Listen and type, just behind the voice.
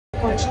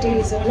quantity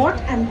is a lot.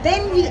 And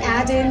then we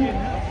add in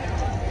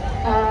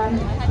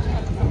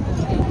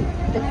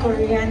the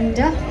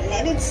coriander.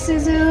 Let it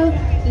sizzle,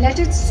 let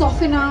it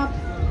soften up,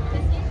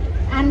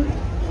 and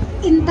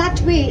in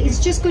that way it's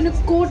just going to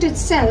coat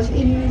itself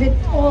in with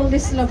all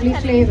this lovely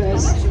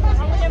flavors.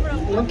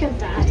 Look at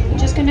that. I'm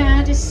just going to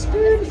add a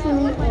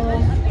spoonful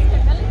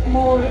of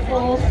more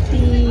of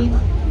the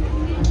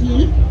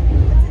ghee.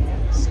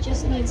 This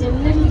just needs a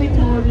little bit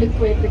more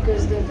liquid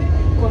because the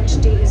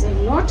quantity is a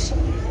lot.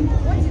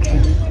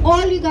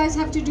 All you guys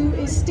have to do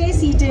is stay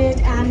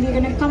seated, and we're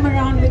going to come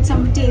around with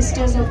some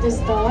tasters of this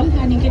dal,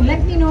 and you can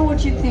let me know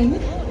what you think.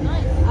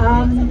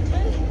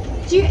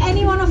 Do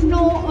any one of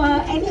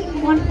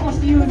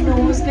you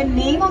knows the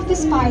name of the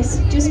spice?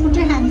 Just put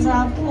your hands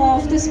up,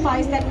 of the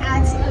spice that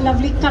adds a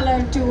lovely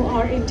color to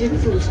our Indian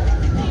food.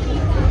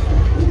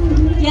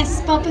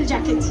 Yes, purple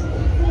jacket.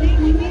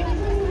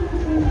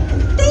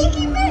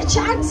 Degi mirch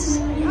adds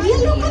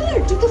yellow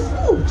color to the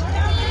food.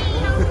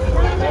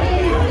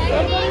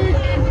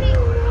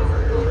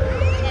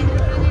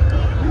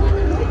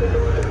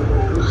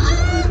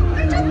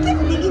 I don't think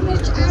degi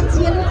mirch adds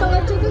yellow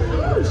color to the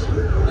food.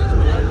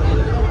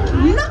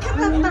 Look at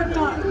that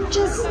tarka,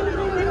 just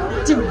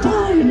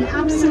divine,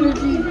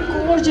 absolutely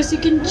gorgeous. You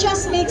can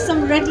just make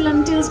some red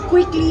lentils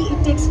quickly.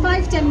 It takes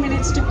 5-10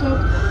 minutes to cook.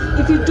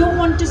 If you don't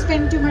want to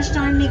spend too much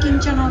time making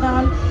chana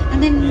dal,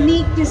 and then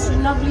make this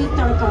lovely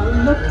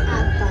tarka. Look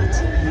at that,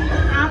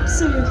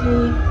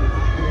 absolutely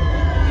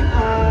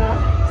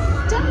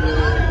stunning.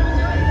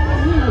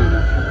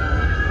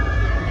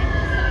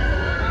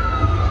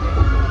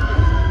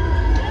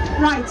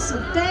 Right, so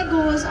there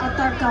goes our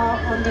tarka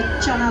on the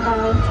chana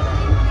dal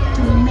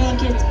to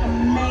make it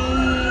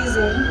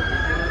amazing.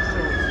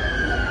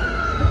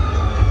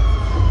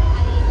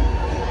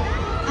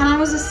 And I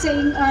was just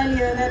saying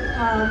earlier that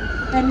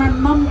when my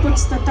mum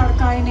puts the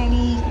tarka in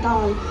any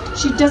dal,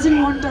 she doesn't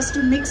want us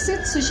to mix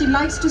it, so she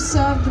likes to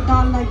serve the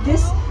dal like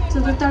this, so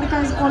the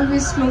tarka is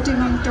always floating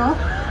on top.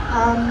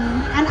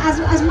 And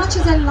as much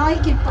as I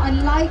like it, I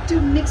like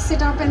to mix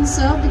it up and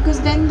serve, because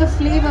then the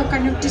flavor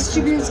kind of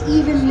distributes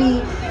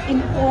evenly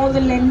in all the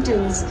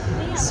lentils.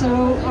 So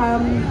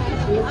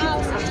look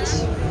at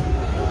that.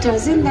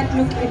 Doesn't that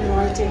look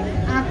inviting?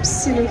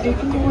 Absolutely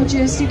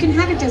gorgeous. You can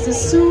have it as a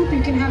soup,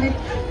 you can have it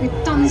with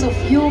tons of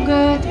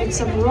yogurt, with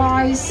some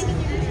rice.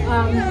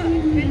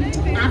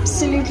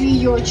 Absolutely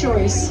your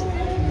choice.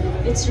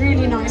 It's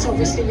really nice,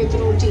 obviously, with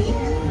roti.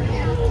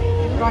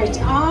 Right,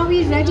 are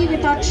we ready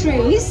with our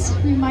trays?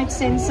 We might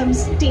send some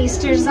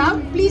tasters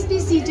out. Please be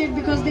seated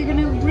because they're going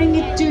to bring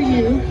it to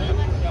you.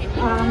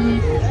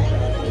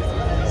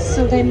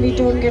 So then we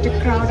don't get a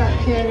crowd up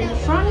here in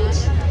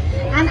front.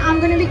 And I'm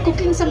going to be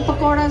cooking some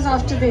pakoras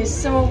after this.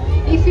 So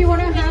if you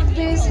want to have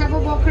this, have a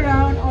walk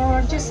around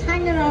or just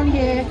hang around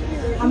here,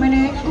 I'm going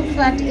to cook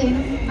that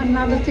in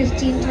another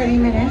 15-20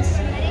 minutes.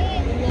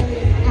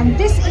 And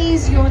this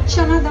is your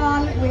chana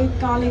dal with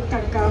garlic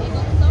tadka.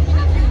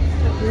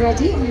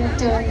 Ready? I'm going to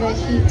turn the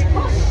heat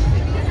off.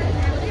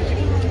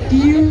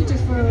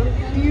 Beautiful,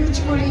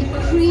 beautifully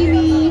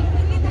creamy.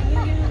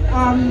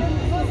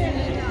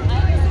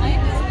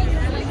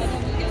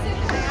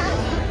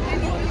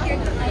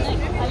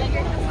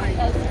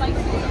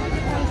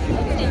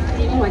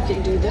 Oh, I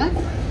can do that.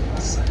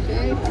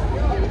 Okay.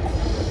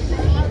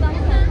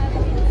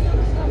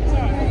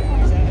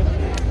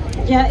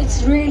 Yeah,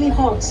 it's really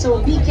hot,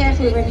 so be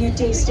careful when you're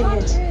tasting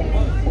it.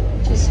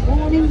 Just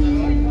warning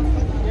you.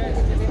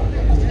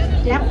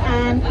 Yep,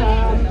 and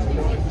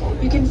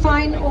you can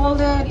find all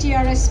the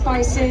TRS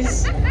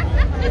spices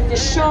in the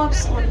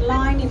shops,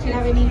 online. If you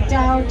have any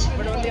doubt,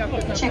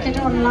 check it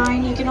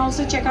online. You can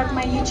also check out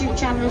my YouTube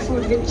channel,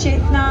 Food with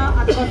Chetna.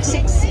 I've got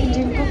 6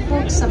 Indian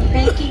cookbooks, some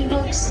baking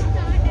books,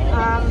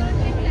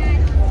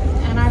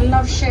 and I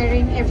love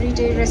sharing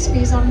everyday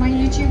recipes on my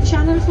YouTube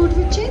channel, Food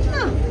with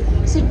Chetna.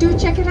 So do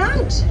check it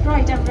out.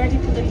 Right, I'm ready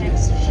for the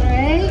next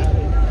tray.